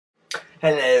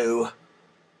Hello,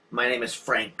 my name is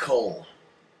Frank Cole.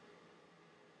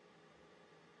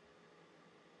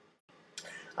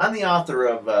 I'm the author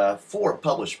of 4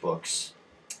 published books.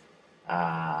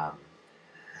 I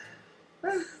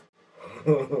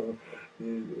got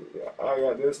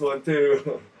this one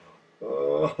too.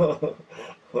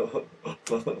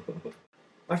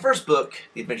 My first book,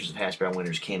 The Adventures of Hash Brown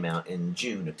Winters, came out in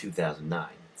June of 2009.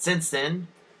 Since then,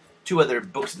 2 other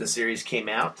books in the series came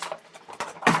out.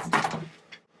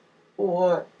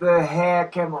 What the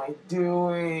heck am I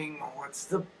doing? What's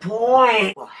the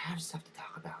point? Well, I have stuff to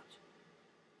talk about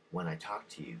when I talk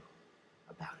to you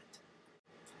about it.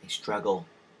 I struggle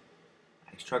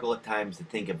at times to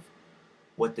think of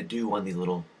what to do on these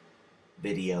little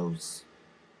videos.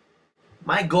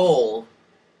 My goal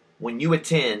when you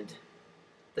attend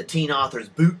the Teen Authors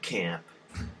Boot Camp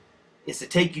is to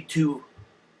take you to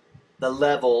the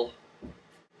level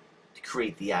to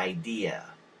create the idea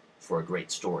for a great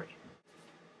story.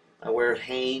 I wear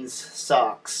Hanes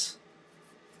socks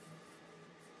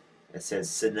that says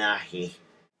Sanahi.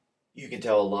 You can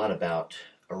tell a lot about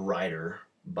a writer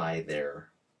by their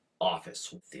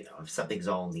office. You know, if something's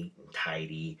all neat and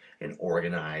tidy and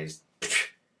organized,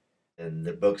 then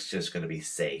the book's just going to be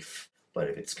safe. But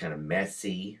if it's kind of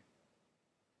messy,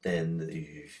 then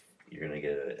you're going to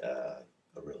get a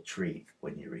real treat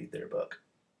when you read their book.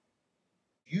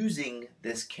 Using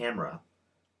this camera,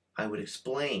 I would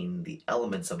explain the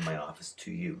elements of my office to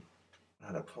you.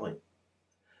 Not a point.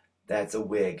 That's a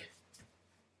wig.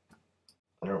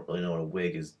 I don't really know what a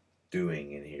wig is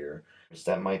doing in here.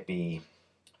 That might be,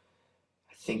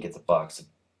 I think it's a box of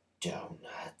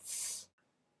donuts.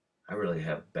 I really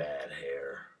have bad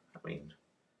hair. I mean,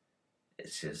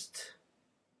 it's just,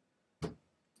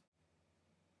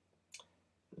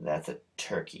 that's a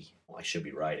turkey. Well, I should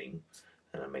be writing,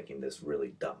 and I'm making this really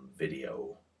dumb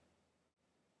video.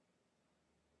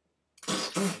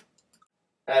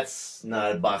 That's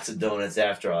not a box of donuts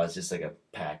after all, it's just like a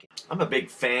packet. I'm a big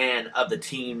fan of the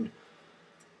teen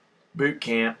boot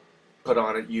camp put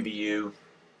on at UVU.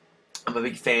 I'm a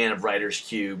big fan of Writers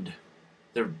Cubed.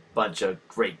 They're a bunch of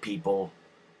great people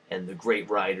and the great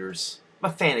writers.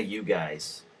 I'm a fan of you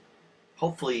guys.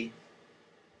 Hopefully,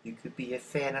 you could be a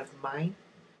fan of mine.